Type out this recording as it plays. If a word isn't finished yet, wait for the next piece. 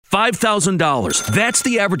$5,000. That's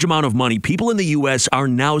the average amount of money people in the U.S. are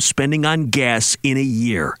now spending on gas in a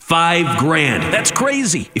year. $5,000. That's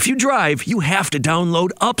crazy. If you drive, you have to download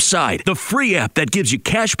Upside, the free app that gives you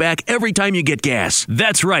cash back every time you get gas.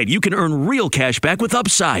 That's right. You can earn real cash back with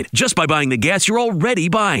Upside just by buying the gas you're already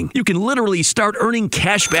buying. You can literally start earning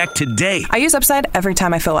cash back today. I use Upside every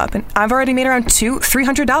time I fill up, and I've already made around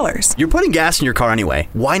 $300. You're putting gas in your car anyway.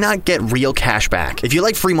 Why not get real cash back? If you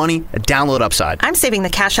like free money, download Upside. I'm saving the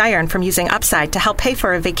cash I earn from using Upside to help pay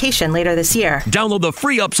for a vacation later this year. Download the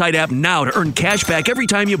free Upside app now to earn cash back every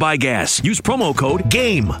time you buy gas. Use promo code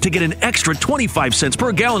GAME to get an extra 25 cents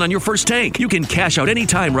per gallon on your first tank. You can cash out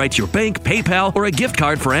anytime right to your bank, PayPal, or a gift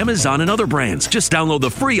card for Amazon and other brands. Just download the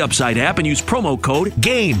free Upside app and use promo code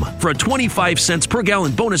GAME for a 25 cents per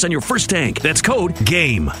gallon bonus on your first tank. That's code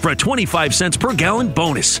GAME for a 25 cents per gallon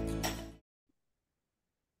bonus.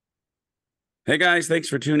 Hey guys, thanks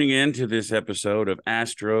for tuning in to this episode of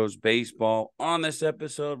Astros Baseball. On this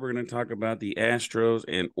episode, we're going to talk about the Astros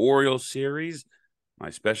and Orioles series.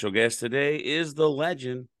 My special guest today is the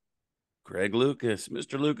legend, Greg Lucas.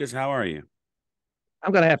 Mr. Lucas, how are you?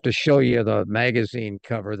 I'm going to have to show you the magazine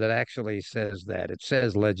cover that actually says that. It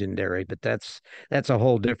says legendary, but that's a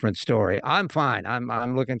whole different story. I'm fine.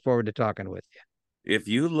 I'm looking forward to talking with you. If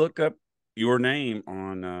you look up your name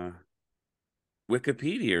on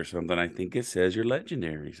Wikipedia or something, I think it says you're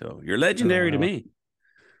legendary. So you're legendary to me.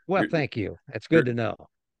 Well, thank you. That's good to know.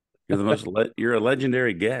 You're the most. You're a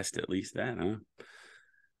legendary guest, at least that, huh?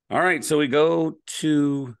 All right, so we go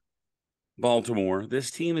to Baltimore.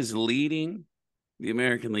 This team is leading the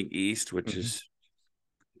American League East, which is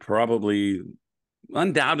probably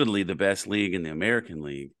undoubtedly the best league in the American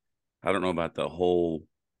League. I don't know about the whole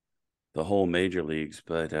major leagues,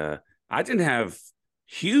 but I didn't have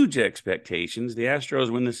huge expectations. The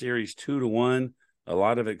Astros win the series 2-1. A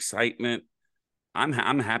lot of excitement. I'm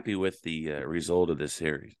happy with the result of this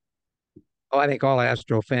series. Oh, I think all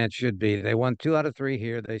Astro fans should be. They won 2 out of 3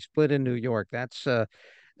 here. They split in New York.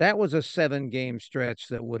 That was a 7-game stretch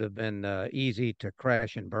that would have been easy to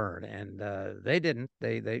crash and burn, and they didn't.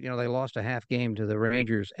 They lost a half game to the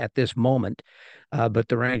Rangers at this moment, but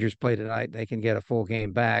the Rangers play tonight. They can get a full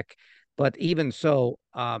game back. But even so,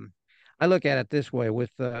 I look at it this way: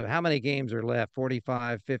 with how many games are left,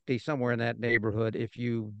 45, 50, somewhere in that neighborhood. If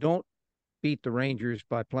you don't beat the Rangers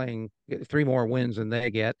by playing 3 more wins than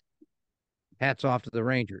they get, hats off to the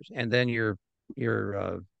Rangers. And then your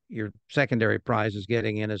secondary prize is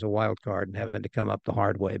getting in as a wild card and having to come up the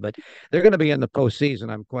hard way. But they're going to be in the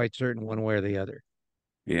postseason, I'm quite certain, one way or the other.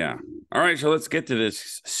 Yeah. All right, so let's get to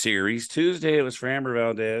this series. Tuesday, it was Framber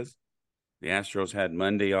Valdez. The Astros had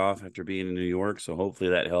Monday off after being in New York, so hopefully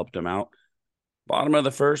that helped them out. Bottom of the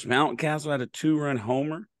first, Mountcastle had a 2-run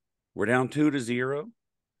homer. We're down 2-0.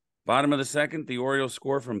 Bottom of the second, the Orioles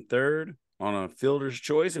score from third on a fielder's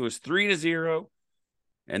choice. It was 3-0.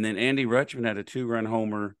 And then Andy Rutschman had a 2-run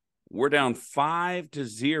homer. We're down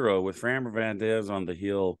 5-0 with Framber Valdez on the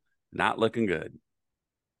hill, not looking good.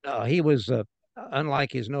 He was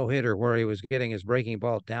unlike his no-hitter where he was getting his breaking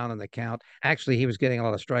ball down in the count. Actually, he was getting a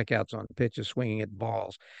lot of strikeouts on pitches, swinging at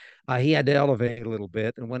balls. He had to elevate a little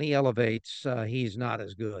bit, and when he elevates, he's not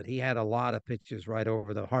as good. He had a lot of pitches right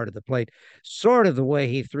over the heart of the plate, sort of the way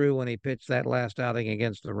he threw when he pitched that last outing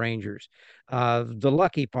against the Rangers. The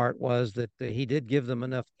lucky part was that he did give them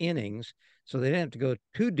enough innings, so they didn't have to go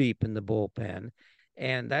too deep in the bullpen,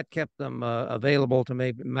 and that kept them available to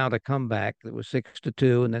maybe mount a comeback that was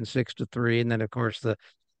 6-2, and then 6-3, and then, of course, the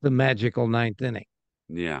magical 9th inning.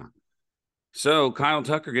 Yeah. So Kyle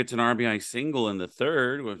Tucker gets an RBI single in the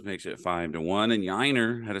third, which makes it 5-1. And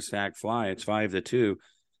Yiner had a sac fly. It's 5-2.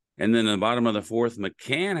 And then in the bottom of the fourth,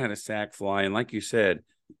 McCann had a sac fly. And like you said,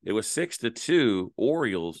 it was 6-2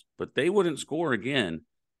 Orioles, but they wouldn't score again.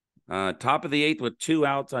 Top of the eighth with 2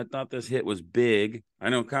 outs. I thought this hit was big. I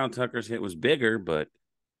know Kyle Tucker's hit was bigger, but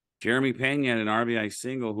Jeremy Pena had an RBI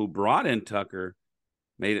single who brought in Tucker,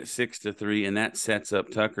 made it 6-3, and that sets up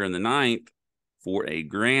Tucker in the ninth for a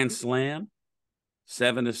grand slam.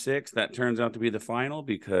 7-6. That turns out to be the final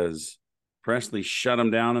because Presley shut him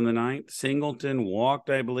down in the ninth. Singleton walked,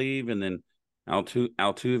 I believe, and then Altuve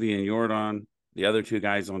and Yordan, the other 2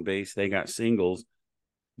 guys on base, they got singles.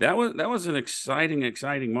 That was an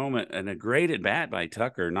exciting moment and a great at bat by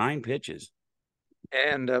Tucker. 9 pitches.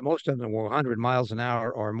 And most of them were 100 miles an hour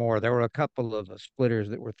or more. There were a couple of splitters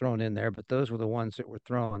that were thrown in there, but those were the ones that were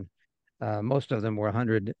thrown. Most of them were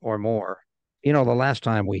 100 or more. The last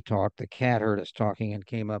time we talked, the cat heard us talking and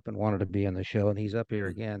came up and wanted to be on the show, and he's up here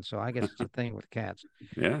again. So I guess it's a thing with cats.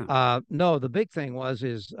 Yeah. No, the big thing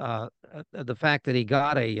is the fact that he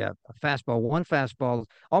got a fastball, one fastball,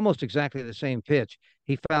 almost exactly the same pitch.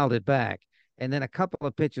 He fouled it back, and then a couple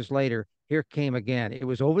of pitches later, here came again. It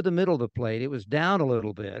was over the middle of the plate. It was down a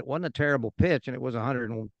little bit. It wasn't a terrible pitch, and it was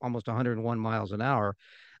 100 almost 101 miles an hour.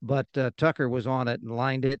 But Tucker was on it and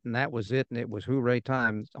lined it, and that was it. And it was hooray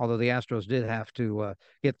time. Although the Astros did have to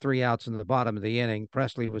get 3 outs in the bottom of the inning,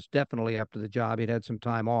 Presley was definitely up to the job. He'd had some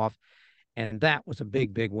time off, and that was a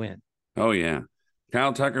big, big win. Oh, yeah.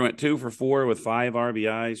 Kyle Tucker went 2 for 4 with 5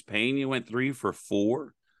 RBIs. Pena went 3 for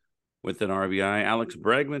 4 with an RBI. Alex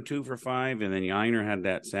Bregman 2 for 5, and then Yiner had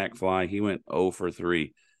that sac fly. He went 0 for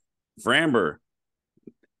 3. Framber.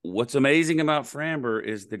 What's amazing about Framber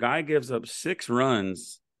is the guy gives up 6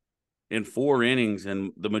 runs in 4 innings,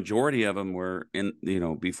 and the majority of them were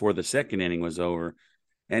before the second inning was over.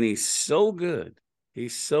 And he's so good.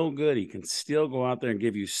 He's so good. He can still go out there and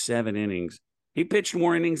give you 7 innings. He pitched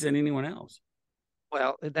more innings than anyone else.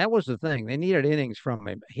 Well, that was the thing. They needed innings from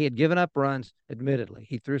him. He had given up runs, admittedly.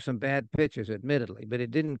 He threw some bad pitches, admittedly, but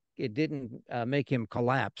it didn't make him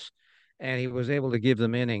collapse, and he was able to give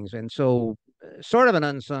them innings. And so, sort of an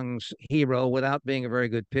unsung hero without being a very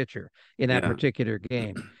good pitcher in that Yeah. particular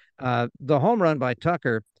game. The home run by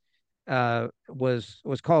Tucker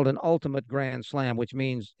was called an ultimate grand slam, which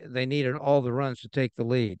means they needed all the runs to take the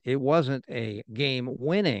lead. It wasn't a game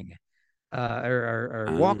winning or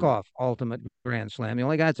walk-off ultimate grand slam. The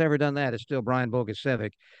only guy that's ever done that is still Brian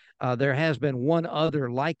Bogusevic. There has been one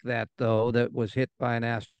other like that, though, that was hit by an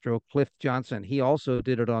Astro, Cliff Johnson. He also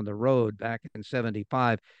did it on the road back in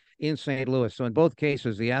 75 in St. Louis. So in both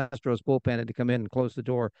cases, the Astros bullpen had to come in and close the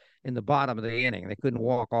door in the bottom of the inning. They couldn't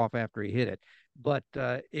walk off after he hit it. But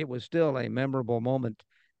it was still a memorable moment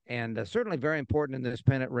and certainly very important in this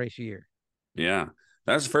pennant race year. Yeah.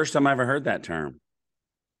 That's the first time I ever heard that term.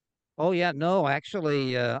 Oh yeah, no,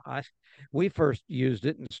 actually, we first used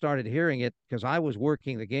it and started hearing it because I was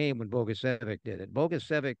working the game when Bogusevic did it.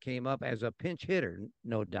 Bogusevic came up as a pinch hitter,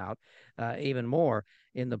 no doubt, even more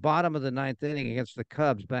in the bottom of the ninth inning against the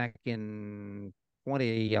Cubs back in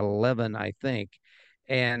 2011, I think,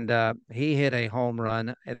 and he hit a home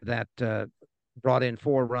run that brought in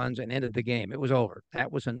 4 runs and ended the game. It was over.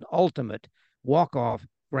 That was an ultimate walk-off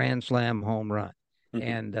grand slam home run.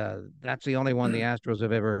 And that's the only one the Astros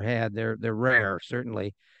have ever had. They're rare,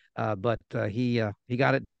 certainly, but he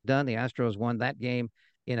got it done. The Astros won that game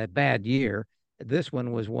in a bad year. This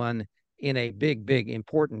one was won in a big, big,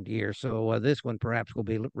 important year. So this one perhaps will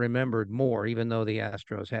be remembered more, even though the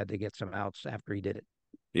Astros had to get some outs after he did it.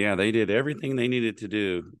 Yeah, they did everything they needed to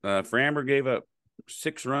do. Framber gave up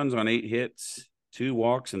 6 runs on 8 hits, 2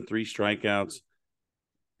 walks, and 3 strikeouts.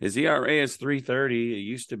 His ERA is 3.30. It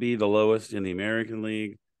used to be the lowest in the American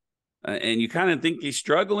League. And you kind of think he's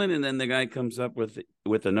struggling, and then the guy comes up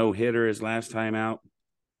with a no-hitter his last time out.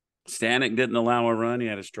 Stanek didn't allow a run. He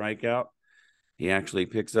had a strikeout. He actually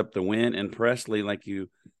picks up the win. And Presley, like you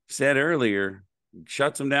said earlier,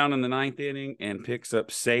 shuts him down in the 9th inning and picks up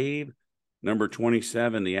save number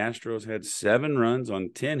 27. The Astros had 7 runs on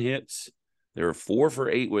 10 hits. They were 4 for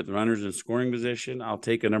 8 with runners in scoring position. I'll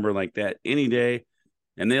take a number like that any day.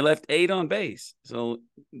 And they left 8 on base. So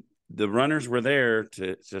the runners were there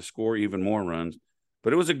to score even more runs.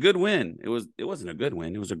 But it was a good win. It wasn't a good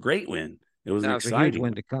win. It was a great win. It was an exciting a huge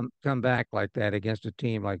win to come back like that against a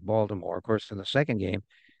team like Baltimore. Of course, in the second game,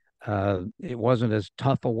 it wasn't as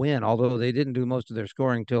tough a win, although they didn't do most of their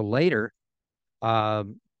scoring till later. 8-2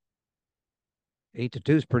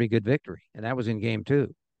 is pretty good victory, and that was in game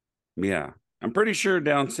 2. Yeah. I'm pretty sure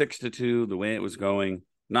down 6-2, the way it was going,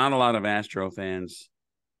 not a lot of Astro fans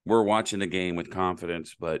were watching the game with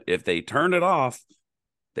confidence, but if they turned it off,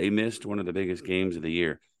 they missed one of the biggest games of the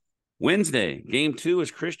year. Wednesday, game 2 is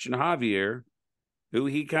Christian Javier, who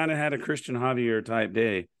he kind of had a Christian Javier type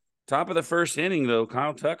day. Top of the first inning, though,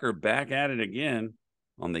 Kyle Tucker back at it again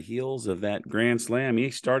on the heels of that grand slam. He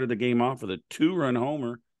started the game off with a 2-run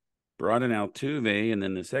homer, brought in Altuve, and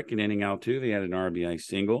then the second inning, Altuve had an RBI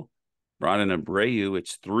single, brought in Abreu.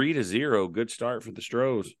 It's 3-0. Good start for the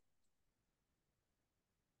Stros.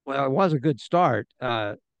 Well, it was a good start.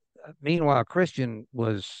 Meanwhile, Christian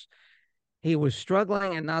was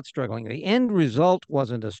struggling and not struggling. The end result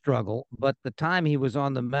wasn't a struggle, but the time he was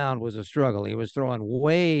on the mound was a struggle. He was throwing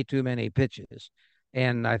way too many pitches,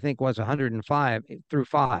 and I think was 105 through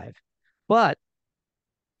 5. But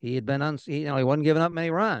he had been he wasn't giving up many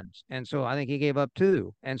runs, and so I think he gave up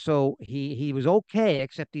 2. And so he was okay,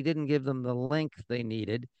 except he didn't give them the length they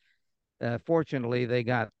needed. Fortunately, they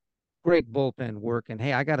got great bullpen work. And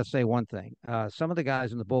hey, I got to say one thing. Some of the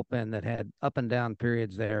guys in the bullpen that had up and down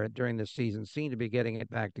periods there during this season seem to be getting it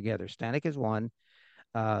back together. Stanek is one,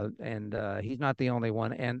 and he's not the only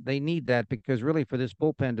one. And they need that because really for this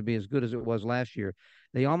bullpen to be as good as it was last year,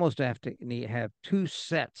 they almost have to have two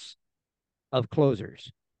sets of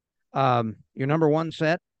closers. Your number one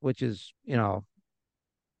set, which is,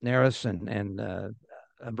 Neris and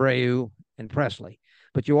Abreu and Presley.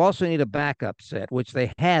 But you also need a backup set, which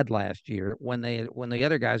they had last year when the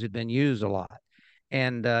other guys had been used a lot.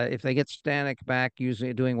 And if they get Stanek back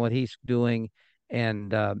doing what he's doing,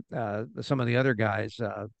 and some of the other guys,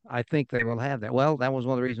 I think they will have that. Well, that was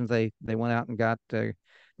one of the reasons they went out and got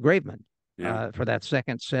Graveman for that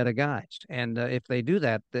second set of guys. And if they do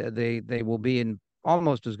that, they will be in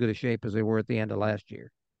almost as good a shape as they were at the end of last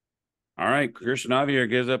year. All right, Christian Javier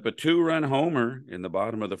gives up a 2-run homer in the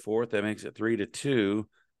bottom of the fourth. That makes it 3-2.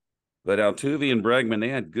 But Altuve and Bregman, they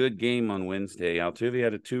had good game on Wednesday. Altuve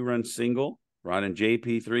had a 2-run single, brought in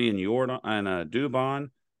JP3 and Dubon,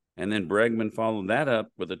 and then Bregman followed that up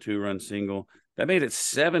with a 2-run single. That made it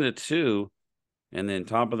 7-2. And then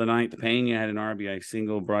top of the ninth, Pena had an RBI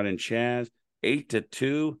single, brought in Chaz,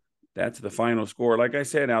 8-2. That's the final score. Like I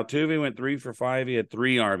said, Altuve went 3 for 5. He had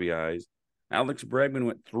 3 RBIs. Alex Bregman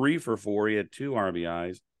went 3 for 4. He had 2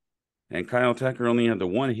 RBIs. And Kyle Tucker only had the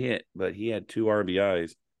 1 hit, but he had 2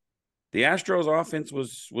 RBIs. The Astros offense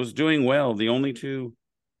was doing well. The only 2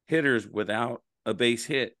 hitters without a base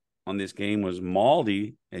hit on this game was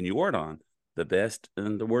Maldi and Jordan, the best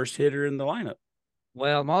and the worst hitter in the lineup.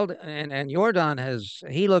 Well, Maldi and Jordan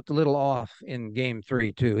he looked a little off in game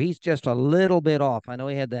 3 too. He's just a little bit off. I know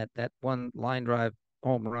he had that one line drive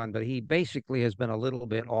home run, but he basically has been a little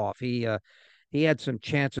bit off. He had some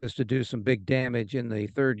chances to do some big damage in the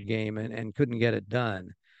third game and couldn't get it done.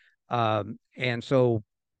 And so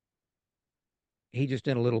he's just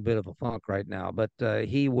in a little bit of a funk right now, but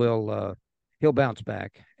he'll bounce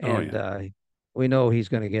back. And we know he's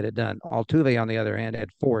going to get it done. Altuve, on the other hand, had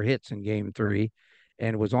 4 hits in game 3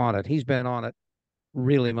 and was on it. He's been on it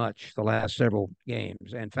really much the last several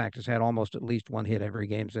games. In fact, has had almost at least 1 hit every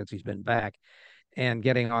game since he's been back and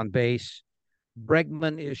getting on base.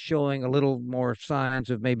 Bregman is showing a little more signs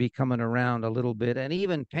of maybe coming around a little bit. And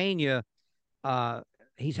even Pena,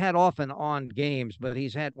 he's had off and on games, but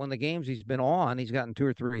when the games he's been on, he's gotten 2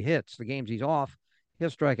 or 3 hits. The games he's off, he'll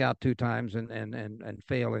strike out 2 times and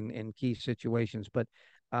fail in key situations. But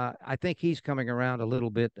I think he's coming around a little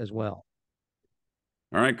bit as well.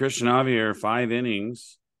 All right, Christian Javier, 5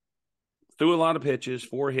 innings. Threw a lot of pitches,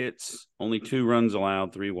 4 hits, only 2 runs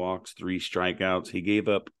allowed, 3 walks, 3 strikeouts. He gave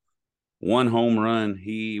up 1 home run.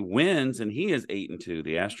 He wins, and he is 8-2.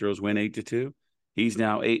 The Astros win 8-2. He's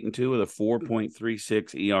now 8-2 with a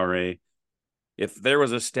 4.36 ERA. If there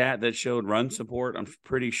was a stat that showed run support, I'm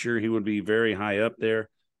pretty sure he would be very high up there.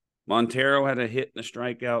 Montero had a hit and a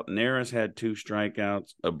strikeout. Neris had 2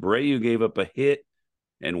 strikeouts. Abreu gave up a hit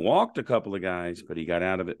and walked a couple of guys, but he got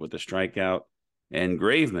out of it with a strikeout. And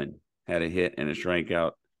Graveman had a hit and a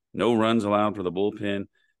strikeout. No runs allowed for the bullpen.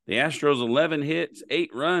 The Astros 11 hits, 8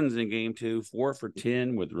 runs in game 2, 4 for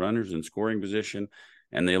 10 with runners in scoring position,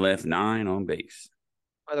 and they left 9 on base.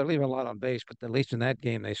 Well, they're leaving a lot on base, but at least in that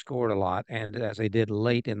game they scored a lot, and as they did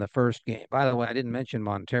late in the first game. By the way, I didn't mention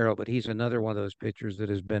Montero, but he's another one of those pitchers that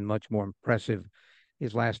has been much more impressive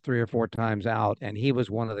his last 3 or 4 times out, and he was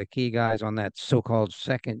one of the key guys on that so-called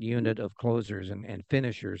second unit of closers and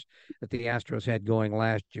finishers that the Astros had going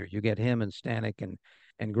last year. You get him and Stanek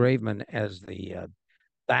and Graveman as the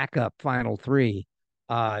backup final 3.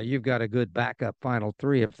 You've got a good backup final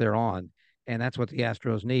 3 if they're on, and that's what the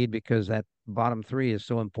Astros need because that bottom 3 is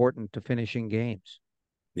so important to finishing games.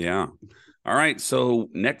 Yeah. All right, so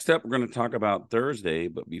next up we're going to talk about Thursday,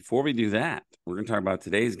 but before we do that, we're going to talk about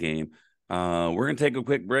today's game. We're going to take a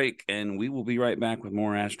quick break, and we will be right back with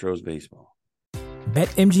more Astros baseball.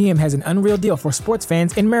 BetMGM has an unreal deal for sports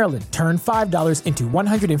fans in Maryland. Turn $5 into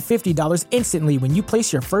 $150 instantly when you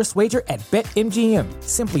place your first wager at BetMGM.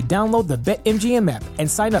 Simply download the BetMGM app and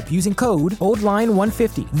sign up using code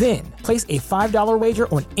OldLine150. Then, place a $5 wager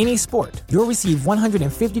on any sport. You'll receive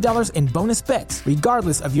 $150 in bonus bets,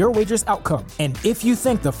 regardless of your wager's outcome. And if you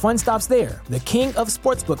think the fun stops there, the king of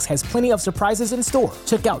sportsbooks has plenty of surprises in store.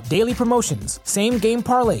 Check out daily promotions, same-game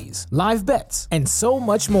parlays, live bets, and so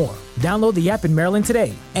much more. Download the app in Maryland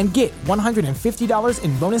today and get $150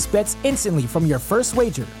 in bonus bets instantly from your first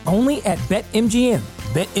wager. Only at BetMGM.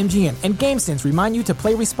 BetMGM and GameSense remind you to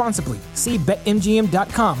play responsibly. See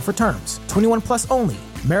BetMGM.com for terms. 21 plus only.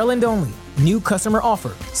 Maryland only. New customer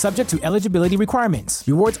offer. Subject to eligibility requirements.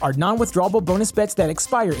 Rewards are non-withdrawable bonus bets that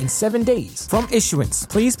expire in 7 days. From issuance,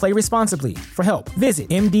 please play responsibly. For help, visit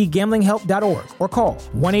mdgamblinghelp.org or call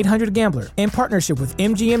 1-800-GAMBLER in partnership with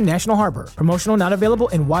MGM National Harbor. Promotional not available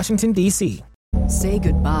in Washington, D.C. Say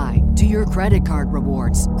goodbye to your credit card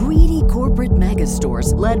rewards. Greedy corporate mega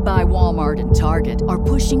stores, led by Walmart and Target, are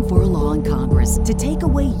pushing for a law in Congress to take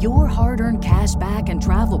away your hard-earned cash back and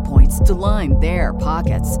travel points to line their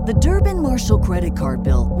pockets. The Durbin-Marshall credit card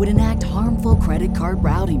bill would enact harmful credit card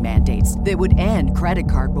routing mandates that would end credit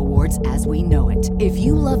card rewards as we know it. If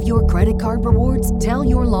you love your credit card rewards, tell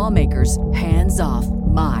your lawmakers, hands off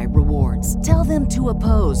my rewards. Tell them to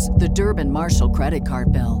oppose the Durbin-Marshall credit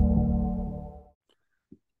card bill.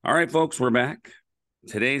 All right, folks, we're back.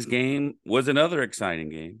 Today's game was another exciting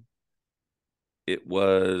game. It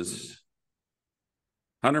was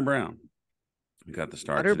Hunter Brown. We got the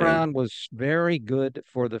start Hunter today. Brown was very good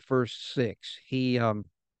for the first 6. He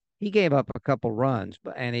gave up a couple runs,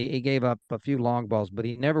 and he gave up a few long balls, but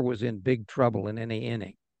he never was in big trouble in any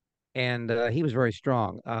inning. And he was very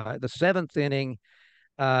strong. The 7th inning,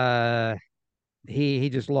 he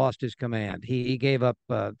just lost his command. He gave up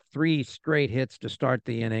 3 straight hits to start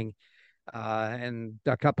the inning, and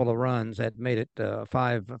a couple of runs that made it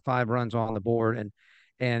five runs on the board,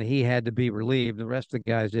 and he had to be relieved. The rest of the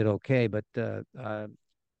guys did okay, but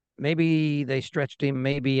maybe they stretched him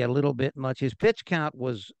maybe a little bit much. His pitch count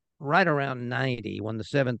was right around 90 when the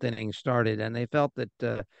 7th inning started, and they felt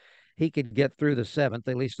that he could get through the 7th.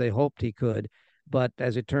 At least they hoped he could, but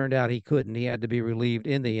as it turned out, he couldn't. He had to be relieved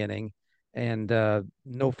in the inning. And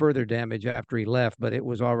no further damage after he left, but it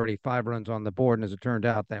was already 5 runs on the board. And as it turned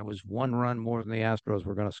out, that was 1 run more than the Astros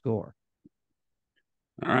were going to score.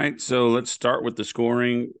 All right, so let's start with the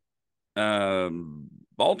scoring.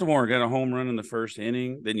 Baltimore got a home run in the first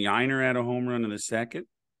inning. Then Yiner had a home run in the second.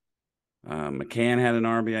 McCann had an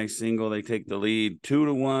RBI single. They take the lead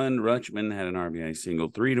 2-1. Rutschman had an RBI single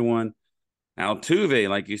 3-1. Altuve,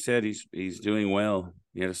 like you said, he's doing well.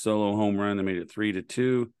 He had a solo home run that made it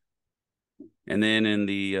 3-2. And then in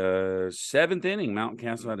the 7th inning,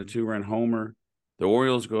 Mountcastle had a 2-run homer. The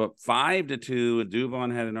Orioles go up 5-2.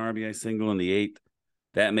 Duvon had an RBI single in the 8th.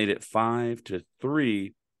 That made it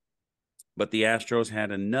 5-3. But the Astros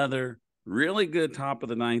had another really good top of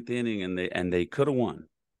the 9th inning, and they could have won.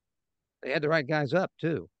 They had the right guys up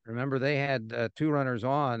too. Remember, they had 2 runners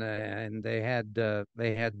on, and they had the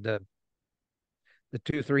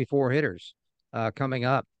 2, 3, 4 hitters coming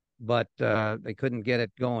up. But they couldn't get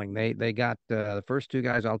it going. They got the first 2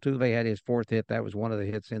 guys. Altuve had his 4th hit. That was one of the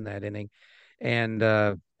hits in that inning. And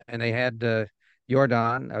they had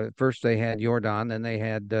Jordan. First they had Jordan, then they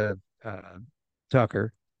had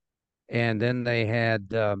Tucker. And then they had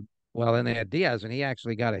Diaz, and he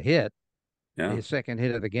actually got a hit, his 2nd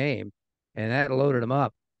hit of the game. And that loaded him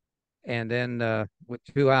up. And then with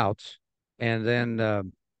 2 outs. And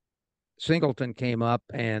then Singleton came up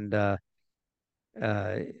and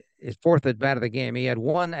his 4th at bat of the game. He had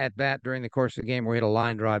 1 at bat during the course of the game where he had a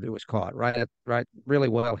line drive that was caught right, really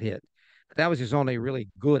well hit. But that was his only really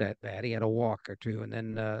good at bat. He had a walk or 2, and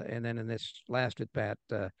then in this last at bat,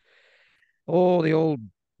 the old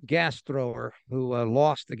gas thrower who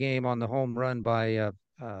lost the game on the home run by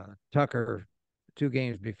Tucker 2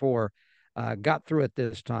 games before, got through it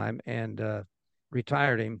this time and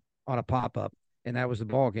retired him on a pop up, and that was the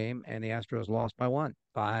ball game. And the Astros lost by 1,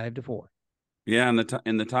 5-4. Yeah, in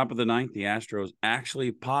the top of the 9th, the Astros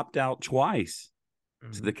actually popped out twice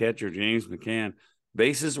to the catcher, James McCann.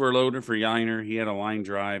 Bases were loaded for Yiner. He had a line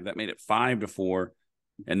drive. That made it 5-4.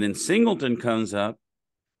 And then Singleton comes up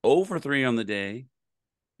 0-for-3 on the day.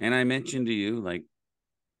 And I mentioned to you, like,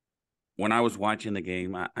 when I was watching the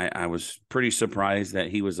game, I was pretty surprised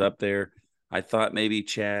that he was up there. I thought maybe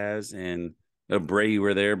Chaz and Abreu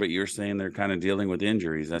were there, but you're saying they're kind of dealing with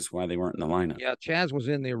injuries. That's why they weren't in the lineup. Yeah, Chaz was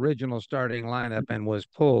in the original starting lineup and was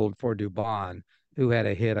pulled for Dubon, who had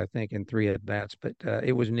a hit, I think, in 3 at-bats, but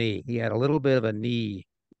it was knee. He had a little bit of a knee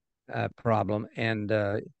problem, and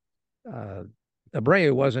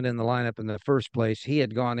Abreu wasn't in the lineup in the first place. He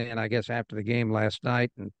had gone in, I guess, after the game last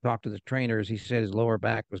night and talked to the trainers. He said his lower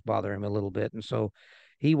back was bothering him a little bit, and so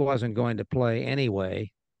he wasn't going to play anyway,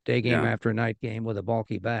 day game after night game with a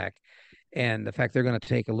bulky back. And the fact they're going to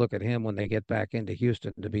take a look at him when they get back into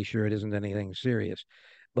Houston to be sure it isn't anything serious.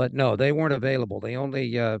 But no, they weren't available. The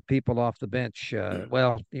only people off the bench, you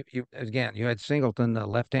had Singleton, a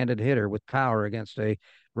left-handed hitter with power against a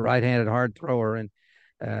right-handed hard thrower. And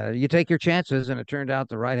you take your chances, and it turned out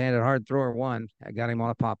the right-handed hard thrower won. I got him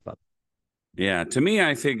on a pop-up. Yeah, to me,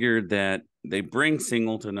 I figured that they bring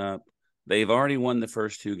Singleton up. They've already won the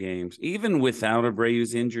first 2 games. Even without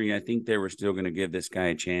Abreu's injury, I think they were still going to give this guy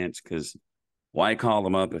a chance because why call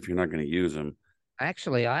him up if you're not going to use him?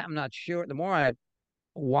 Actually, I'm not sure. The more I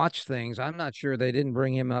watch things, I'm not sure they didn't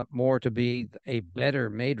bring him up more to be a better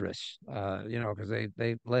Madras, because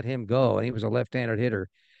they let him go and he was a left-handed hitter.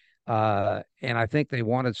 And I think they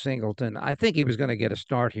wanted Singleton. I think he was going to get a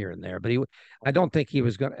start here and there, but I don't think he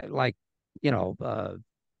was going to you know, uh,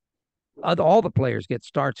 all the players get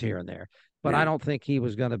starts here and there, but I Yeah. don't think he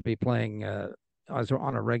was going to be playing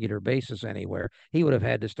on a regular basis anywhere. He would have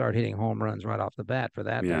had to start hitting home runs right off the bat for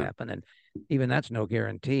that to Yeah. happen, and even that's no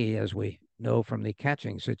guarantee, as we know from the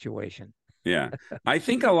catching situation. Yeah. I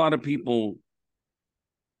think a lot of people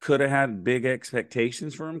could have had big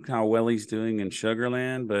expectations for him, how well he's doing in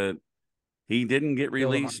Sugarland, but he didn't get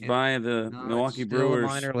released by the No, it's Milwaukee still the Brewers.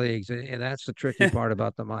 minor leagues, and that's the tricky part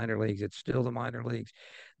about the minor leagues. It's still the minor leagues,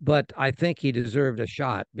 but I think he deserved a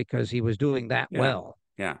shot because he was doing that Yeah. well.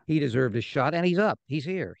 Yeah. He deserved a shot, and he's up. He's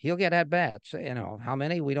here. He'll get at bats. How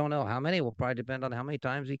many? We don't know. How many will probably depend on how many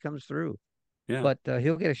times he comes through, Yeah. but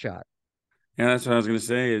he'll get a shot. Yeah, that's what I was going to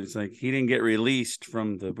say. It's like he didn't get released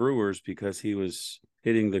from the Brewers because he was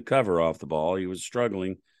hitting the cover off the ball. He was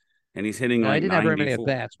struggling, and he's hitting He like didn't have very many at 94.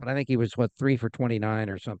 bats, but I think he was 3 for 29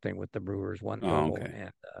 or something with the Brewers, one Oh, double, okay.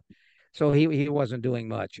 and so he wasn't doing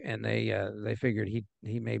much, and they figured he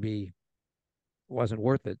maybe wasn't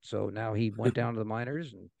worth it. So now he went down to the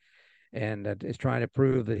minors and is trying to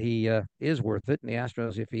prove that he is worth it. And the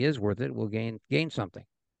Astros, if he is worth it, will gain something.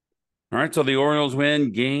 All right, so the Orioles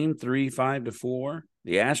win game 3, 5-4.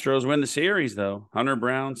 The Astros win the series, though. Hunter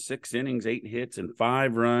Brown, 6 innings, 8 hits, and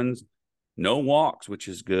 5 runs. No walks, which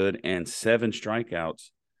is good, and 7 strikeouts.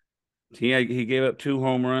 He gave up 2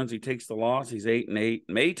 home runs. He takes the loss. He's 8-8.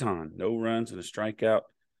 Maton, no runs and a strikeout.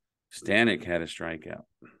 Stanek had a strikeout.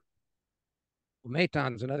 Well,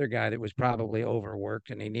 Maton's another guy that was probably overworked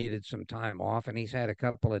and he needed some time off. And he's had a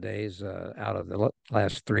couple of days out of the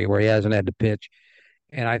last 3 where he hasn't had to pitch.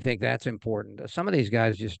 And I think that's important. Some of these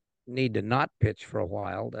guys just need to not pitch for a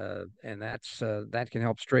while, and that can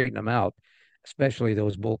help straighten them out, especially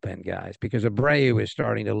those bullpen guys, because Abreu is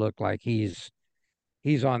starting to look like he's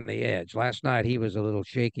on the edge. Last night he was a little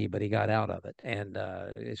shaky, but he got out of it, and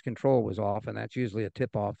his control was off, and that's usually a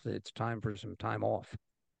tip off that it's time for some time off.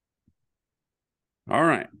 All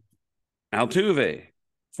right. Altuve,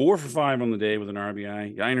 4 for 5 on the day with an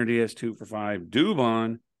RBI. Yainer Diaz, 2 for 5.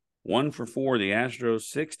 Dubon, 1 for 4. The Astros,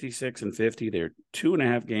 66 and 50. They're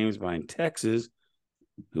 2.5 games behind Texas,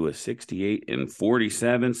 who is 68 and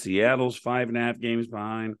 47. Seattle's 5.5 games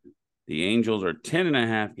behind. The Angels are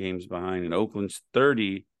 10.5 games behind, and Oakland's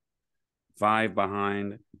 35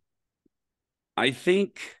 behind. I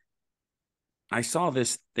think I saw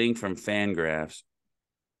this thing from Fangraphs,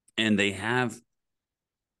 and they have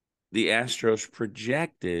the Astros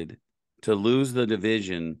projected to lose the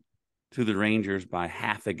division to the Rangers by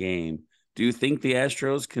half a game. Do you think the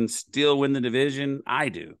Astros can still win the division? I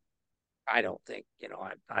do. I don't think,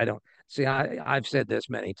 I don't see. I've said this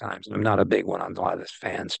many times, and I'm not a big one on a lot of this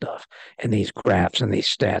fan stuff and these graphs and these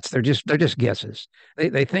stats. They're just guesses.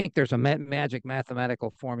 They think there's a magic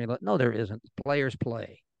mathematical formula. No, there isn't. Players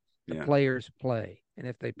play. The Yeah. players play, and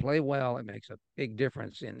if they play well, it makes a big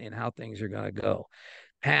difference in how things are going to go.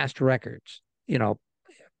 Past records,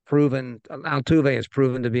 proven. Altuve has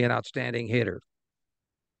proven to be an outstanding hitter.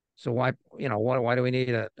 So why do we need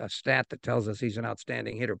a stat that tells us he's an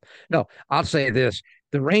outstanding hitter? No, I'll say this: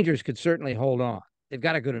 the Rangers could certainly hold on. They've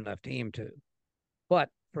got a good enough team to. But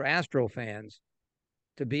for Astro fans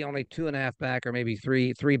to be only 2.5 back or maybe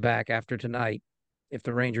three back after tonight, if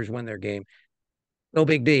the Rangers win their game, no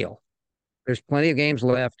big deal. There's plenty of games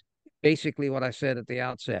left. Basically, what I said at the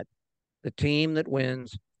outset: the team that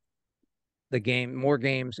wins more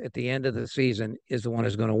games at the end of the season is the one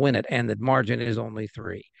who's going to win it, and the margin is only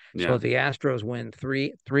 3. So Yeah. if the Astros win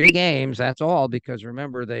three games, that's all, because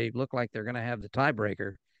remember, they look like they're going to have the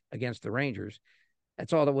tiebreaker against the Rangers.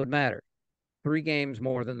 That's all that would matter. 3 games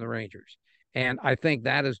more than the Rangers, and I think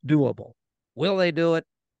that is doable. Will they do it?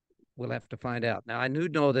 We'll have to find out. Now, I do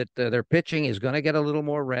know that their pitching is going to get a little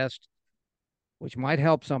more rest, which might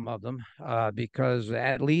help some of them, because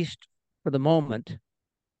at least for the moment,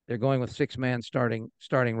 they're going with 6-man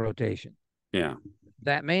starting rotation. Yeah.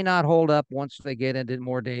 That may not hold up once they get into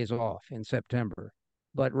more days off in September,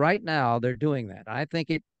 but right now they're doing that. I think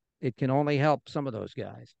it can only help some of those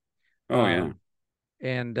guys. Oh, yeah.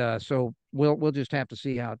 And so we'll just have to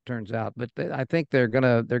see how it turns out. But I think they're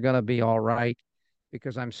gonna be all right,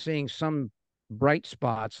 because I'm seeing some bright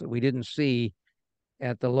spots that we didn't see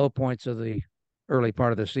at the low points of the early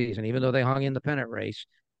part of the season. Even though they hung in the pennant race,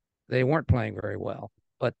 they weren't playing very well.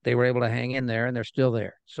 but they were able to hang in there, and they're still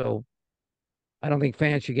there. So I don't think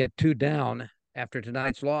fans should get too down after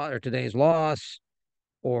tonight's loss or today's loss,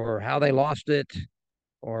 or how they lost it,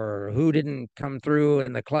 or who didn't come through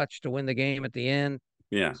in the clutch to win the game at the end.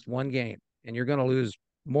 Yeah. It's one game, and you're going to lose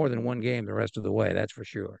more than one game the rest of the way. That's for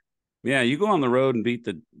sure. Yeah, you go on the road and beat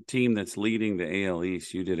the team that's leading the AL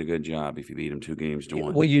East. You did a good job if you beat them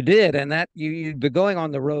 2-1. Well, you did, and that the going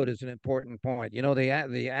on the road is an important point. You know, the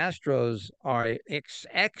Astros are an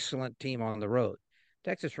excellent team on the road.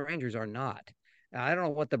 Texas Rangers are not. Now, I don't know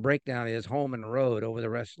what the breakdown is home and road over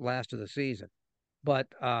the last of the season, but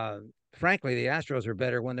frankly, the Astros are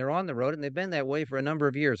better when they're on the road, and they've been that way for a number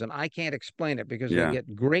of years. And I can't explain it because they Yeah.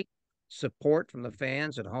 get great support from the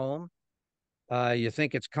fans at home. You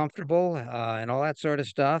think it's comfortable and all that sort of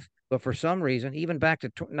stuff. But for some reason, even back to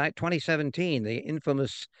 2017, the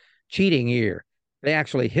infamous cheating year, they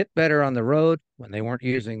actually hit better on the road when they weren't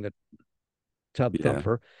using the tub Yeah.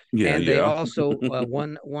 thumper. Yeah. And they Yeah. also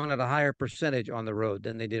won at a higher percentage on the road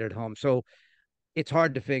than they did at home. So it's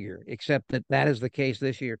hard to figure, except that is the case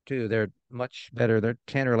this year, too. They're much better. They're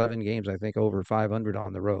 10 or 11 games, I think, over 500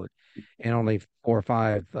 on the road and only 4 or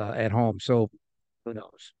 5 at home. So who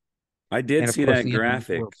knows? I did And of see course, that the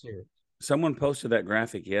graphic. World Series. Someone posted that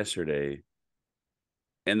graphic yesterday,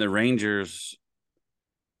 and the Rangers,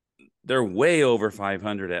 they're way over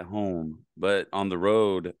 500 at home, but on the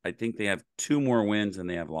road, I think they have 2 more wins than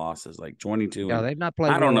they have losses, like 22. Yeah, they've not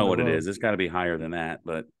played I don't well know on the what it road. is. It's got to be higher than that,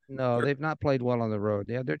 but No, they've not played well on the road.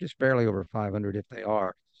 Yeah, they're just barely over 500 if they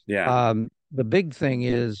are. yeah. The big thing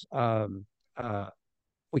is we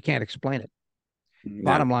can't explain it. Yeah.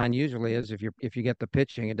 Bottom line usually is if you get the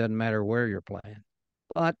pitching, it doesn't matter where you're playing.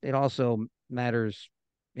 But it also matters,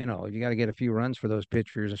 you got to get a few runs for those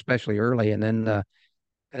pitchers, especially early, and then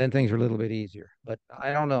things are a little bit easier. But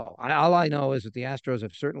I don't know. All I know is that the Astros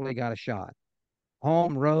have certainly got a shot.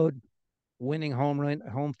 Home, road, winning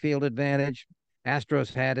home field advantage.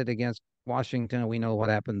 Astros had it against Washington. We know what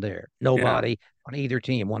happened there. Yeah. Nobody on either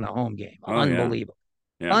team won a home game. Oh, yeah. Unbelievable.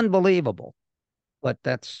 Yeah. Unbelievable. But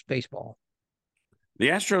that's baseball. The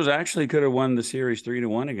Astros actually could have won the series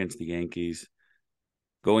 3-1 against the Yankees,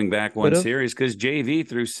 going back one Could have. series, because JV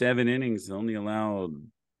through 7 innings only allowed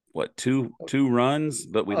two runs,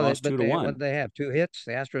 but we lost 2-1. What they have 2 hits.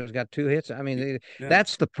 The Astros got 2 hits. I mean, Yeah.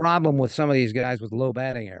 that's the problem with some of these guys with low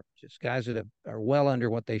batting averages, guys that are well under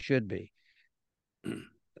what they should be.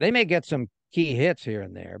 They may get some key hits here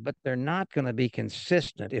and there, but they're not going to be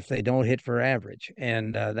consistent if they don't hit for average.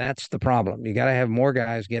 And that's the problem. You got to have more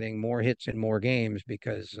guys getting more hits in more games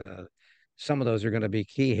because some of those are going to be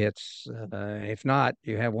key hits. If not,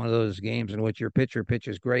 you have one of those games in which your pitcher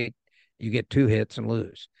pitches great, you get 2 hits and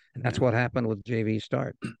lose. And that's what happened with JV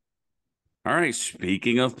start. All right.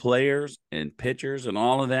 Speaking of players and pitchers and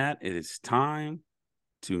all of that, it is time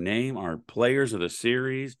to name our players of the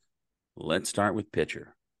series. Let's start with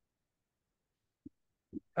pitcher.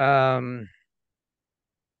 Well,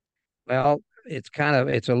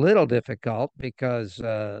 it's a little difficult because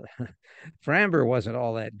Framber wasn't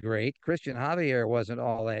all that great. Christian Javier wasn't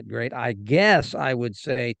all that great. I guess I would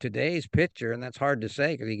say today's pitcher, and that's hard to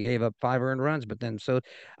say because he gave up 5 earned runs, but then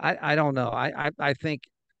I don't know. I think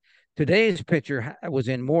today's pitcher was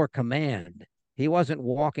in more command. He wasn't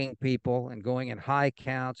walking people and going in high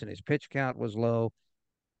counts, and his pitch count was low.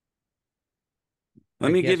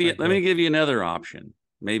 Let me give you another option.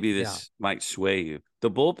 Maybe this might sway you.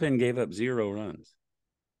 The bullpen gave up 0 runs.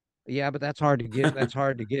 Yeah, but that's hard to give. That's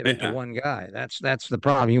hard to give it to one guy. That's the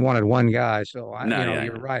problem. You wanted one guy, so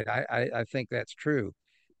you're right. I think that's true.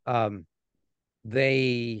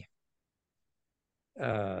 They,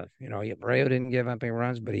 Abreu didn't give up any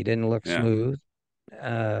runs, but he didn't look smooth.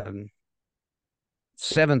 7th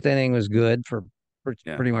inning was good for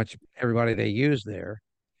pretty much everybody they used there.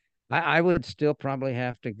 I would still probably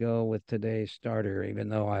have to go with today's starter, even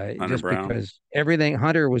though because everything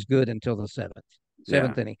Hunter was good until the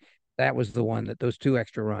 7th inning. That was the one that those 2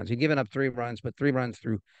 extra runs. He'd given up 3 runs, but 3 runs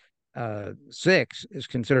through 6 is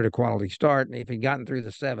considered a quality start. And if he'd gotten through the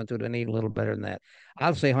 7th, it would have needed a little better than that.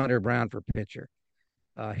 I'll say Hunter Brown for pitcher.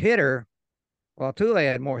 Hitter, well, Tule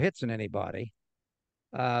had more hits than anybody,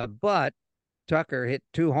 but Tucker hit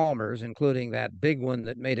 2 homers, including that big one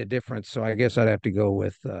that made a difference. So I guess I'd have to go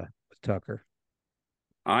with Tucker.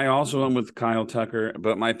 I also went with Kyle Tucker,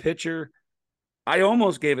 but my pitcher, I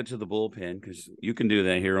almost gave it to the bullpen because you can do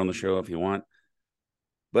that here on the show if you want.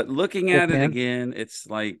 But looking at it again, it's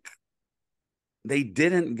like they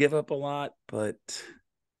didn't give up a lot, but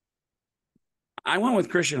I went with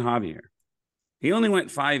Christian Javier. He only went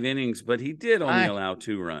 5 innings, but he did only I allow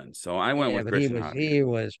 2 runs. So I went Yeah, with but Christian Javier. he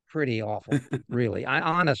was pretty awful, really. I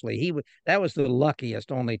honestly, that was the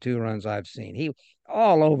luckiest only 2 runs I've seen. He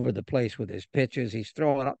all over the place with his pitches. He's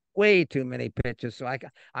throwing up way too many pitches. So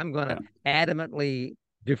I'm going to Yeah. adamantly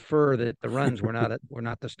defer that the runs were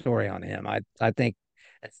not the story on him. I think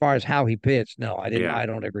as far as how he pitched, no, Yeah. I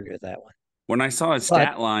don't agree with that one. When I saw his But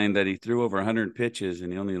stat line that he threw over 100 pitches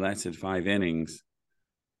and he only lasted 5 innings,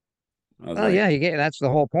 I was well, like, yeah, that's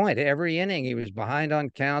the whole point. Every inning he was behind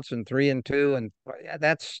on counts and 3-2, and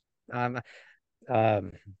that's um,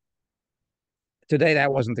 um, today,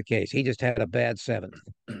 that wasn't the case. He just had a bad seventh.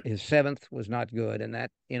 His seventh was not good. And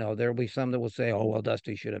that, there'll be some that will say, oh, well,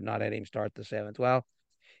 Dusty should have not had him start the seventh. Well,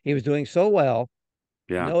 he was doing so well,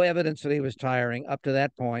 yeah, no evidence that he was tiring up to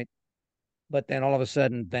that point. But then all of a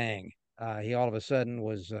sudden, bang. He all of a sudden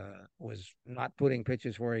was not putting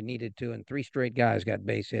pitches where he needed to, and 3 straight guys got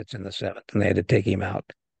base hits in the seventh, and they had to take him out.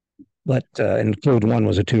 But include one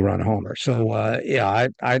was a 2-run homer. So yeah,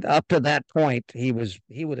 I up to that point he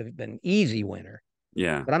would have been easy winner.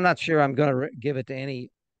 yeah, But I'm not sure I'm going to give it to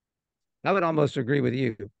any. I would almost agree with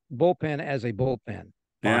you. Bullpen as a bullpen,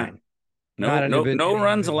 yeah. fine. No, Not no, no any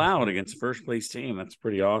runs individual allowed player. against first place team. That's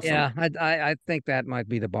pretty awesome. Yeah, I think that might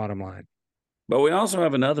be the bottom line. But we also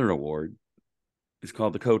have another award. It's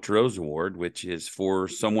called the Coach Rose Award, which is for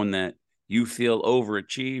someone that you feel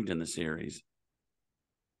overachieved in the series.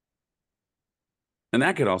 And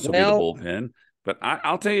that could also be the Well, bullpen. But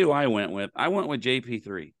I'll tell you who I went with. I went with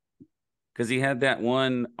JP3 because he had that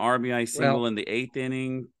one RBI well, single in the 8th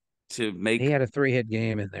inning to he make, had a 3-hit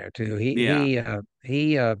game in there too. yeah,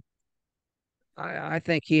 I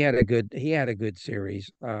think he had a good series.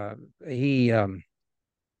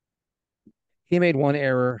 He made one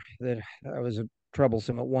error that was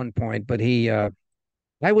troublesome at one point, but I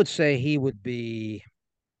would say he would be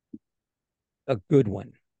a good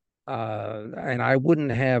one. And I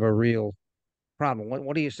wouldn't have a real problem.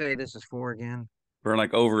 What do you say this is for again? for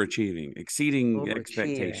like overachieving, exceeding Overachieving.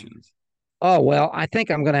 expectations. Oh, well, I think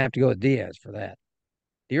I'm going to have to go with Diaz for that.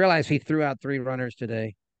 Do you realize he threw out 3 runners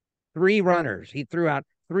today? 3 runners. He threw out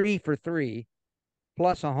 3 for 3,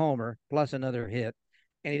 plus a homer, plus another hit,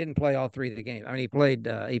 and he didn't play all 3 of the game. I mean, he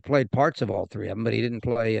played parts of all 3 of them, but he didn't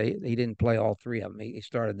play all 3 of them. He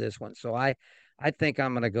started this one, so I think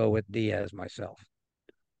I'm going to go with Diaz myself.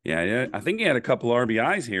 Yeah, yeah. I think he had a couple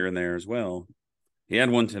RBIs here and there as well. He had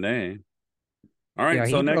one today. All right, Yeah,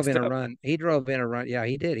 so he drove next in a up, run. He drove in a run. Yeah,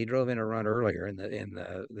 he did. He drove in a run earlier in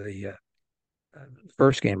the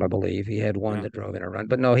first game, I believe. He had one yeah, that drove in a run,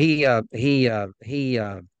 but no, he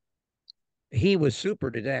was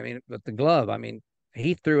super today. I mean, with the glove, I mean,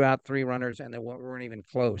 he threw out 3 runners and they weren't even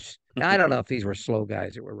close. Now, I don't know if these were slow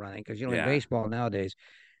guys that were running because in yeah, baseball nowadays,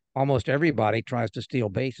 almost everybody tries to steal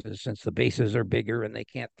bases since the bases are bigger and they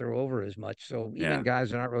can't throw over as much. So even yeah. guys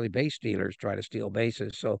that aren't really base stealers try to steal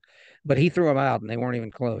bases. So, but he threw them out and they weren't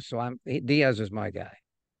even close. So Diaz is my guy.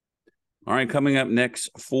 All right, coming up next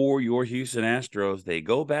for your Houston Astros, they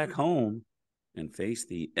go back home and face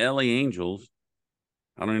the LA Angels.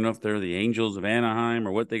 I don't even know if they're the Angels of Anaheim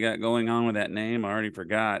or what they got going on with that name. I already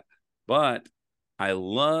forgot. But I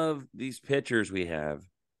love these pitchers we have,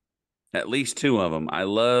 at least 2 of them. I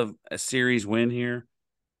love a series win here.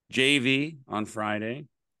 JV on Friday,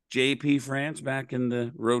 JP France back in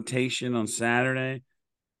the rotation on Saturday,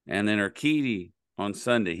 and then Urquidy on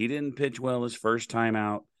Sunday. He didn't pitch well his first time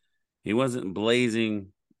out. He wasn't blazing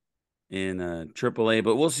in AAA,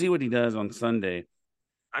 but we'll see what he does on Sunday.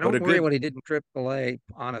 I But don't a worry good, what he did in AAA,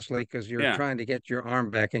 honestly, because you're yeah, trying to get your arm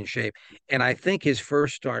back in shape. And I think his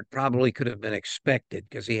first start probably could have been expected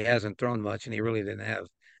because he hasn't thrown much and he really didn't have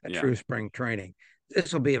a yeah, true spring training.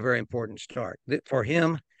 This will be a very important start for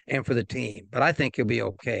him and for the team. But I think he'll be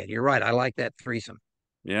okay. And you're right. I like that threesome.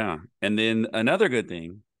 yeah. And then another good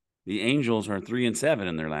thing, the Angels are 3-7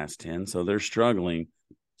 in their last 10, so they're struggling.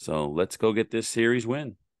 So let's go get this series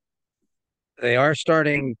win. They are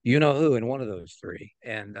starting, you know who, in one of those 3.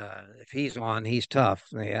 And if he's on, he's tough.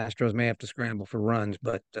 The Astros may have to scramble for runs,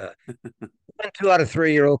 but win 2 out of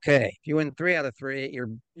 3, you're okay. If you win 3 out of 3,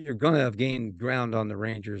 you're going to have gained ground on the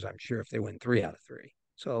Rangers, I'm sure, if they win 3 out of 3.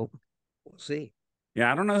 So we'll see.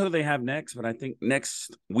 Yeah, I don't know who they have next, but I think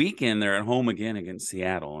next weekend they're at home again against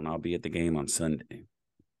Seattle, and I'll be at the game on Sunday.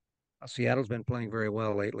 Seattle's been playing very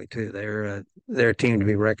well lately too. They're a team to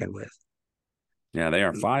be reckoned with. Yeah, they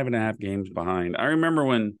are 5.5 games behind. I remember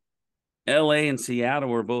when LA and Seattle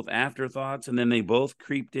were both afterthoughts, and then they both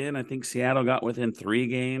creeped in. I think Seattle got within 3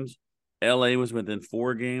 games. LA was within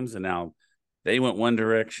 4 games, and now they went one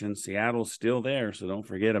direction. Seattle's still there, so don't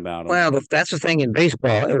forget about them. Well, but that's the thing in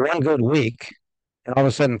baseball. One good week, and all of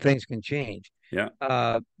a sudden things can change.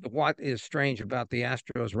 Yeah. What is strange about the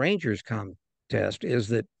Astros Rangers contest is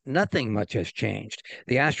that nothing much has changed.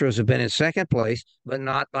 The Astros have been in second place, but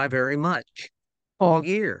not by very much all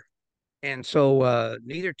year. And so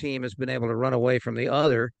neither team has been able to run away from the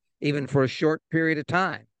other, even for a short period of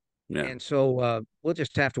time. Yeah. And so we'll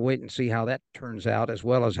just have to wait and see how that turns out, as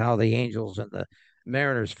well as how the Angels and the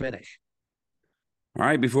Mariners finish. All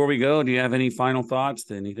right. Before we go, do you have any final thoughts?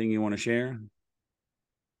 Anything you want to share?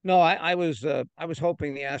 No, I was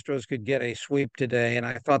hoping the Astros could get a sweep today, and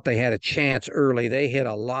I thought they had a chance early. They hit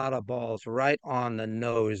a lot of balls right on the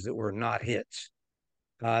nose that were not hits.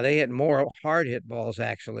 They hit more hard hit balls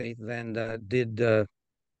actually than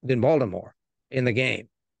Baltimore in the game.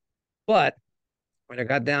 But when it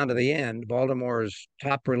got down to the end, Baltimore's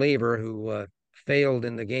top reliever, who failed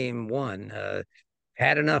in the game one,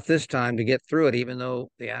 had enough this time to get through it, even though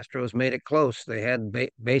the Astros made it close. They had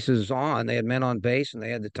bases on, they had men on base, and they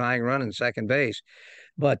had the tying run in second base.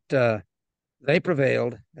 But they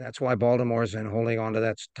prevailed. That's why Baltimore's in holding on to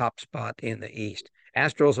that top spot in the East.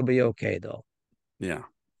 Astros will be okay, though. Yeah.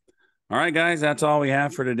 All right, guys, that's all we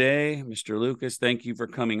have for today. Mr. Lucas, thank you for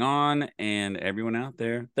coming on. And everyone out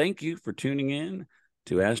there, thank you for tuning in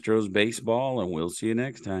to Astros Baseball, and we'll see you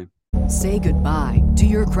next time. Say goodbye to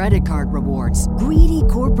your credit card rewards. Greedy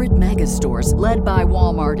corporate mega stores, led by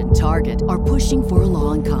Walmart and Target, are pushing for a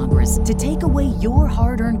law in Congress to take away your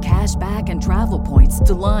hard-earned cash back and travel points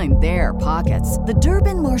to line their pockets. The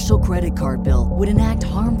Durbin-Marshall credit card bill would enact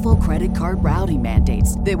harmful credit card routing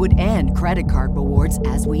mandates that would end credit card rewards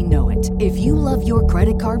as we know it. If you love your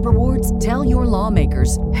credit card rewards, tell your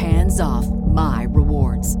lawmakers, hands off my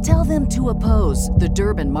rewards. Tell them to oppose the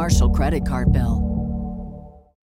Durbin-Marshall credit card bill.